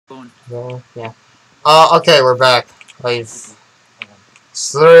No, yeah. Okay, we're back. It's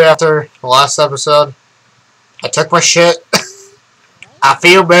literally after the last episode. I took my shit. I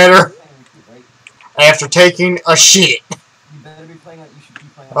feel better after taking a shit.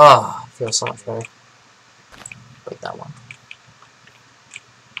 Oh, I feel so much better. Like that one.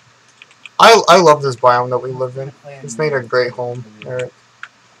 I love this biome that we live in. It's made a great home, Eric.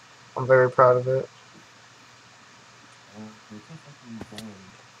 I'm very proud of it.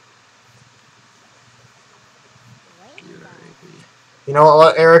 You know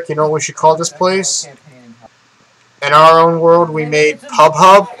what, Eric? You know what we should call this place? In our own world, we made Pub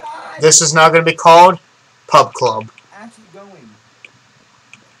Hub. This is now going to be called Pub Club.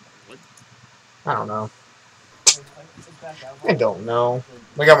 I don't know. I don't know.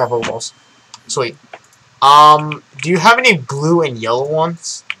 We got more Pokeballs. Sweet. Do you have any blue and yellow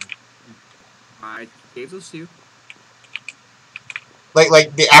ones? I gave those to you.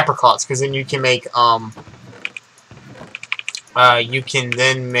 Like the apricots, because then you can make, you can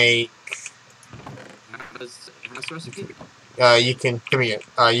then make, How's the recipe? you can, give me it,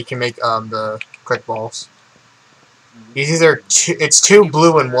 you can make, the crick balls. These either two, it's two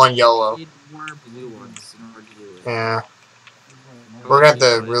blue and one yellow. Need more blue ones in order to do it. Yeah. We're gonna have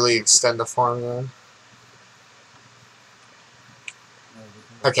to really extend the farm then.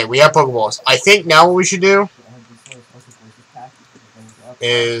 Okay, we have Pokeballs. I think now what we should do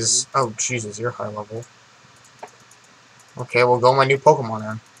is... Oh, Jesus, you're high level. Okay, we'll go my new Pokemon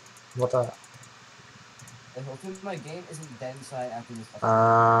then. What the... My game isn't dead inside after this.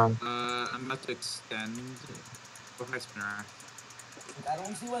 I'm about to extend. Go high spinner. I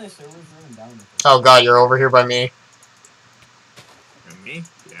don't see why the server's running down. Oh god, you're over here by me. Me?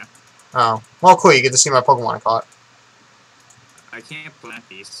 Yeah. Oh. Well, cool, you get to see my Pokemon I caught. I can't plant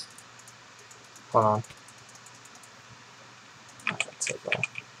these. Hold on. That's it, though.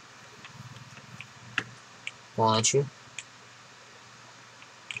 Won't let you?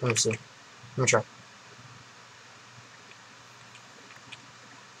 Let me see. Let me try.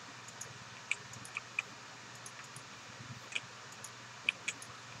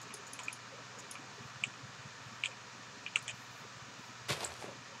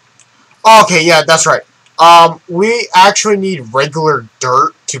 Okay, yeah, that's right. We actually need regular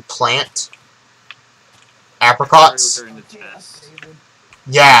dirt to plant apricots.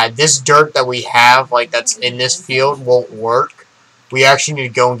 Yeah, this dirt that we have, like, that's in this field won't work. We actually need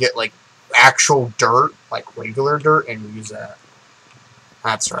to go and get, like, actual dirt, like regular dirt, and use that.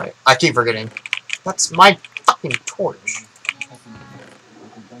 That's right. I keep forgetting. That's my fucking torch.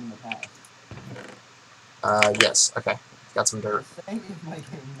 Yes. Okay. Got some dirt.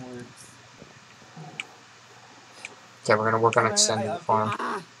 Okay, we're gonna work on extending the farm.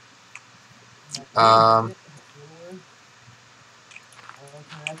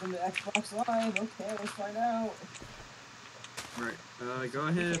 Welcome to Xbox Live. Okay, let's find out. Alright, go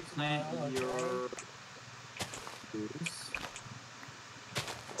ahead and plant your foods.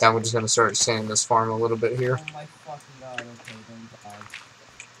 Yeah, we're just gonna start extending this farm a little bit here. Oh my fucking god, okay, don't die.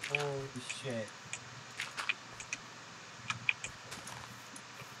 Holy shit.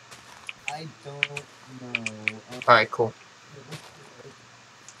 I don't know. Alright, cool.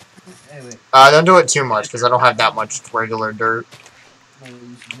 Anyway. Don't do it too much, because I don't have that much regular dirt. No,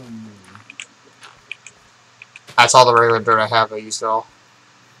 you should go move. That's all the regular dirt I have. I used it all.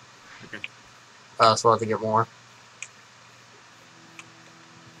 Okay. So we'll have to get more.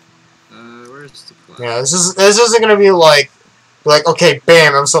 Where's the cloud? Yeah, this isn't gonna be like okay,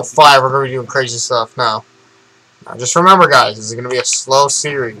 bam, episode 5, we're gonna be doing crazy stuff. No. Just remember, guys, this is gonna be a slow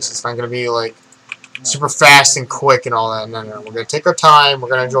series. It's not gonna be like super fast and quick and all that. No. We're gonna take our time. We're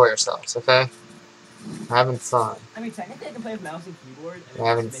gonna enjoy ourselves. Okay? We're having fun. I mean, technically, I can play with mouse and keyboard. We're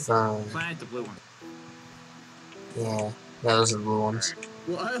having fun. Plant the blue one. Yeah, those are the blue ones.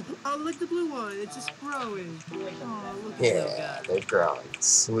 Well, oh, look the blue one. It's just growing. Oh, look at Yeah, they're growing.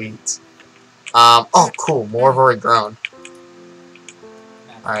 Sweet. Oh, cool. More have already grown.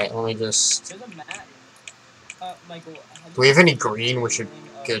 Alright, let me just... Michael, do we have any green? We should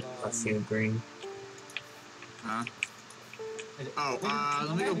get a few green. Huh? Oh,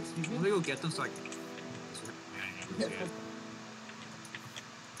 let me go get them so I can...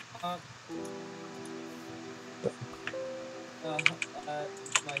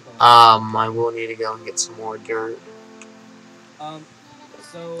 Michael. I will need to go and get some more dirt.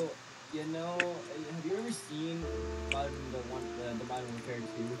 So, you know, have you ever seen the Modern Warfare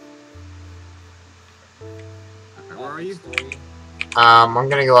 2? Where are you? Story? I'm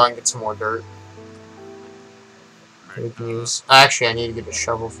gonna go out and get some more dirt. We can use... Actually, I need to get a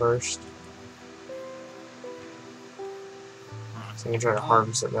shovel first. So you can try to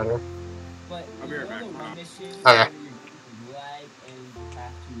harvest it better. But I'll be you right know back. the Hold one on. mission Okay. where you lag and you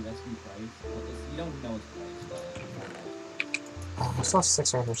have to rescue Price? Well, you don't know it's Price, but you kind of know it's Price. Oh, I saw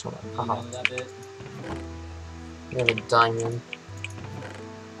 6 right here somewhere. You know that bit? We have a diamond.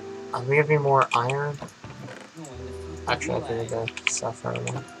 We have any more iron? No, and it's too Actually, I you think lag. the sapphire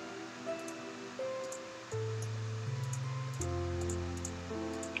one.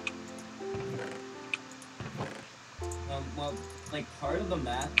 Well, like part of the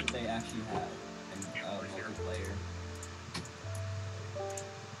map that they actually have in multiplayer.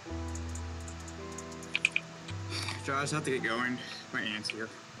 So I just have to get going. My aunt's here.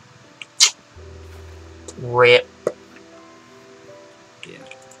 Rip. Yeah.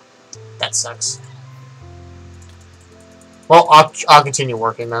 That sucks. Well, I'll continue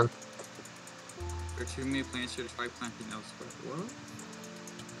working then. There are too many plants here to try planting elsewhere. What?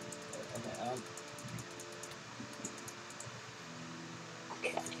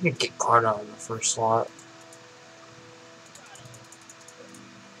 Okay, Okay, I need to get Carter on the first slot.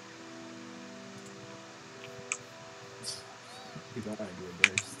 you don't want to do a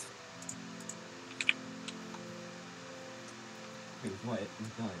burst. Wait, what?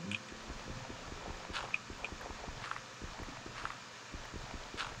 I'm done.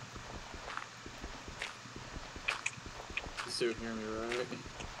 You still hear me, right?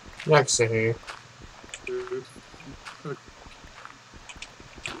 Yeah, I can see you.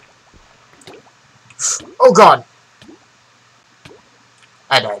 Oh god!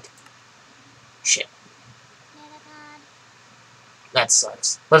 I died. Shit. That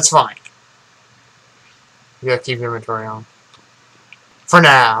sucks. But it's fine. You gotta keep inventory on. For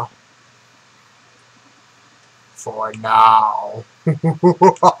now. For now.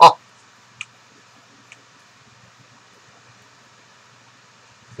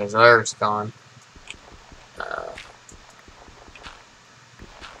 Because there's gone.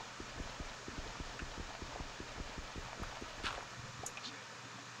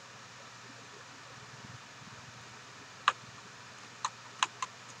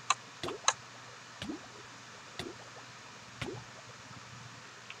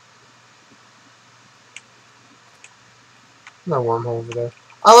 No wormhole over there.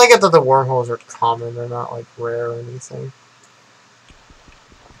 I like it that the wormholes are common. They're not, like, rare or anything.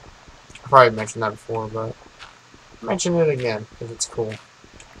 I probably mentioned that before, but mention it again, because it's cool.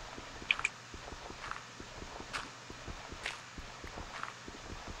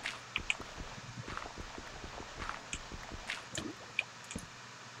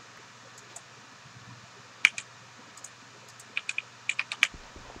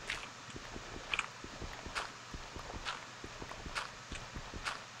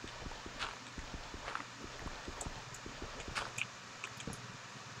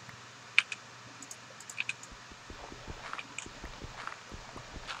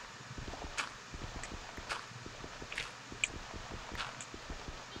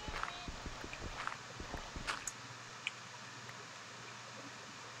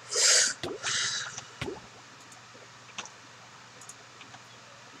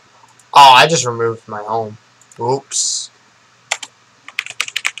 Oh, I just removed my home. Oops.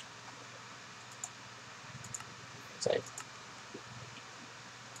 Save.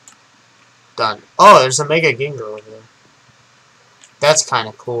 Done. Oh, there's a Mega Ginger over there. That's kind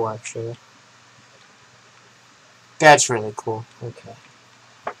of cool, actually. That's really cool. Okay.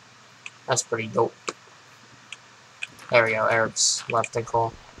 That's pretty dope. There we go. Eric's left and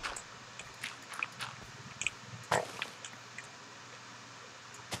call. Alright.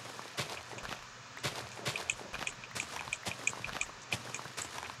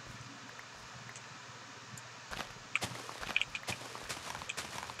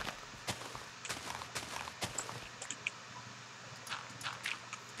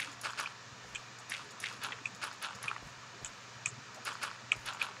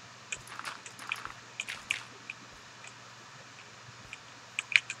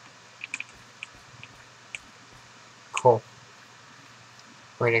 Cool.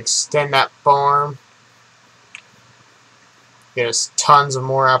 We're gonna extend that farm. Get us tons of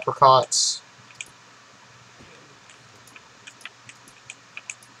more apricots.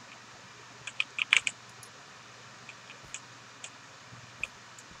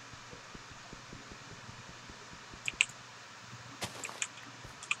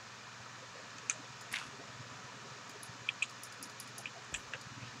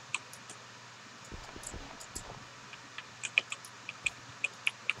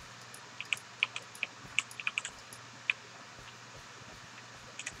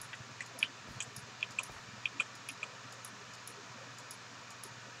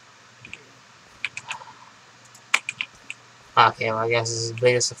 Okay, well, I guess this is as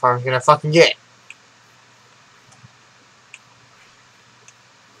big as the farm's gonna fucking get.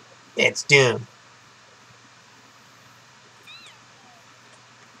 It's doomed.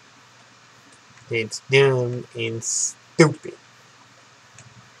 It's doomed and stupid.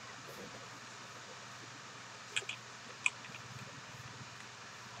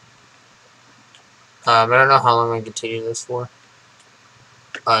 I don't know how long I'm gonna continue this for.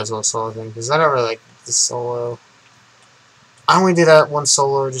 As well as solo thing, because I don't really like the solo. I only did that one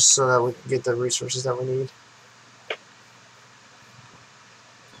solo just so that we can get the resources that we need.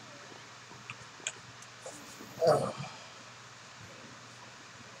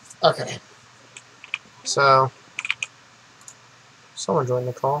 Okay. So, someone joined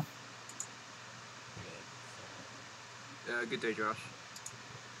the call. Good day, Josh.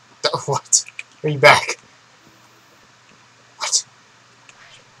 What? Are you back? What?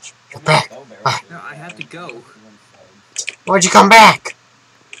 You're back. No, I have to go. Why'd you come back?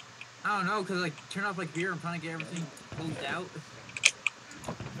 I don't know, cause like turn off like beer. I'm trying to get everything closed out.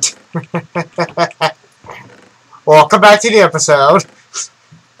 Well, come back to the episode.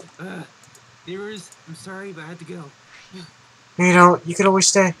 Viewers, I'm sorry, but I had to go. You can always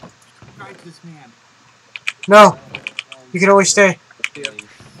stay. Subscribe to this man. No, you can always stay. Yeah.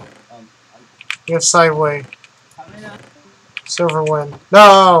 You have Sideway. Silverwind.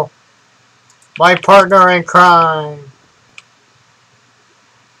 No! My partner in crime.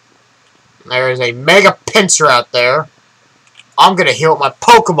 There is a mega pincer out there. I'm gonna heal my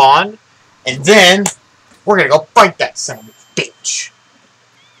Pokemon, and then we're gonna go fight that son of a bitch.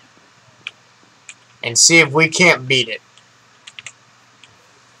 And see if we can't beat it.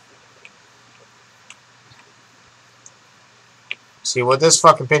 See, what this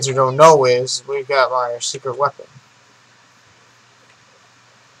fucking pincer don't know is we got our secret weapon.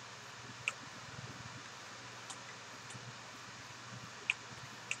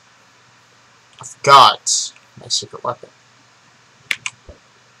 I've got my secret weapon.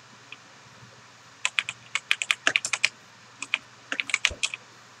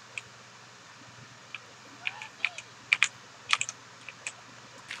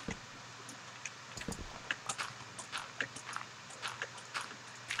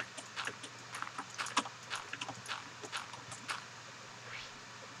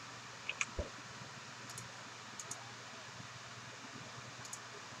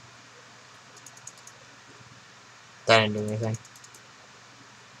 That didn't do anything.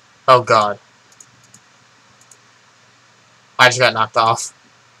 Oh god. I just got knocked off.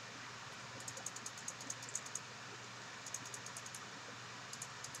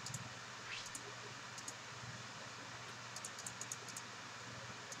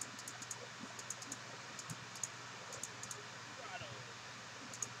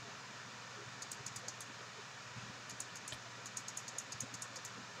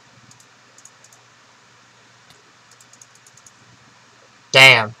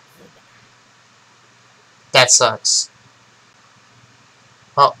 Damn. That sucks.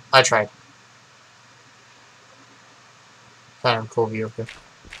 Oh, I tried. Kind of cool view. Okay.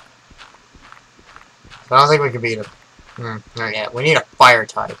 I don't think we can beat him. Not yet. We need a fire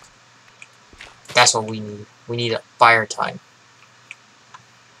type. That's what we need. We need a fire type.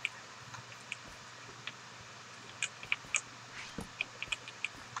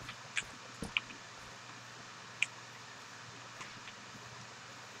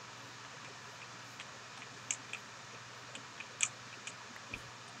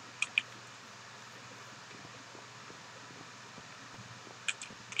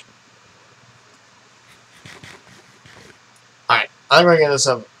 Alright, I'm gonna get this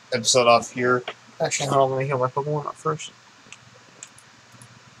episode off here. Actually, hold on, let me heal my Pokemon up first.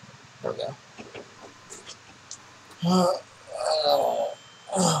 There we go.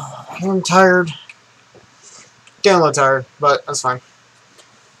 I'm tired. Getting a little tired, but that's fine.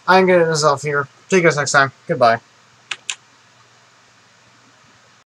 I'm getting this off here. See you guys next time. Goodbye.